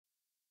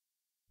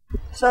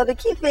So the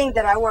key thing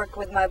that I work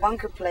with my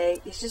bunker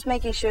play is just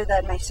making sure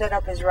that my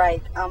setup is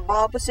right.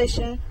 Ball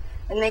position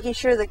and making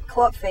sure the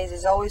club face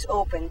is always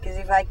open, because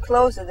if I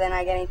close it then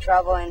I get in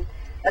trouble, and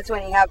that's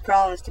when you have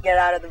problems to get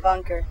out of the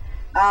bunker.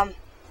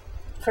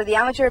 For the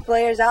amateur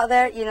players out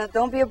there,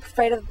 don't be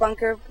afraid of the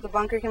bunker. The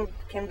bunker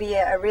can be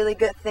a really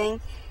good thing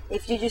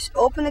if you just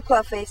open the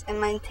club face and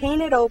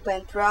maintain it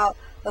open throughout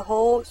the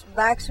whole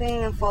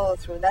backswing and follow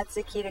through. That's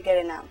the key to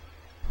getting out.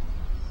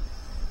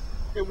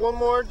 Okay, one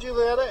more,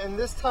 Julieta, and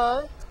this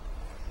time,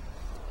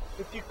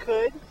 if you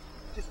could,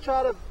 just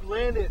try to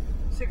land it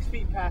 6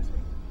 feet past me.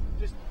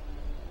 Just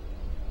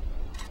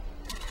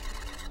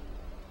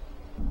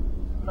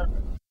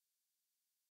perfect.